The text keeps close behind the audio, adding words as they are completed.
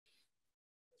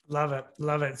Love it.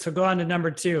 Love it. So go on to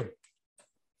number two.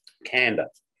 Candor.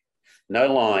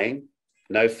 No lying,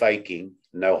 no faking,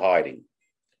 no hiding.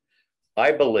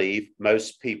 I believe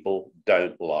most people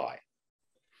don't lie.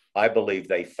 I believe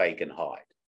they fake and hide.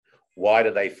 Why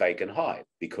do they fake and hide?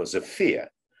 Because of fear.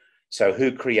 So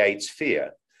who creates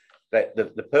fear? That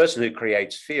the person who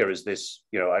creates fear is this,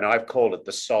 and I've called it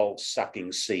the soul-sucking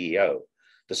CEO,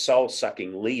 the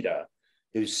soul-sucking leader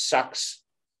who sucks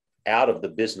out of the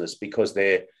business because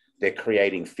they're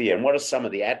creating fear. And what are some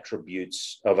of the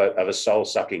attributes of a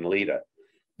soul-sucking leader?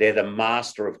 They're the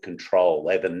master of control.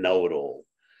 They're the know-it-all.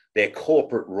 They're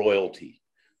corporate royalty.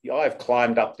 I've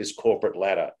climbed up this corporate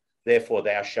ladder, therefore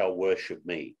thou shalt worship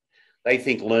me. They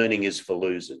think learning is for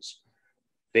losers.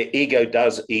 Their ego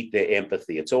does eat their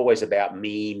empathy. It's always about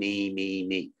me, me, me,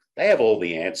 me. They have all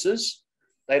the answers.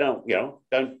 They don't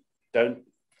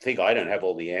think I don't have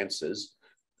all the answers.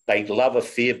 They love a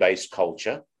fear-based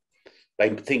culture. They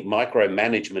think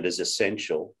micromanagement is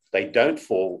essential. They don't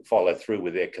follow through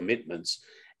with their commitments,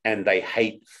 and they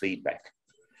hate feedback.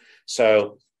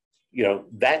 So,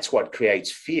 that's what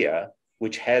creates fear,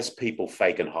 which has people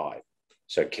fake and hide.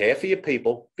 So care for your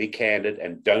people, be candid,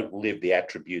 and don't live the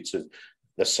attributes of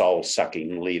the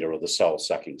soul-sucking leader or the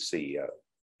soul-sucking CEO.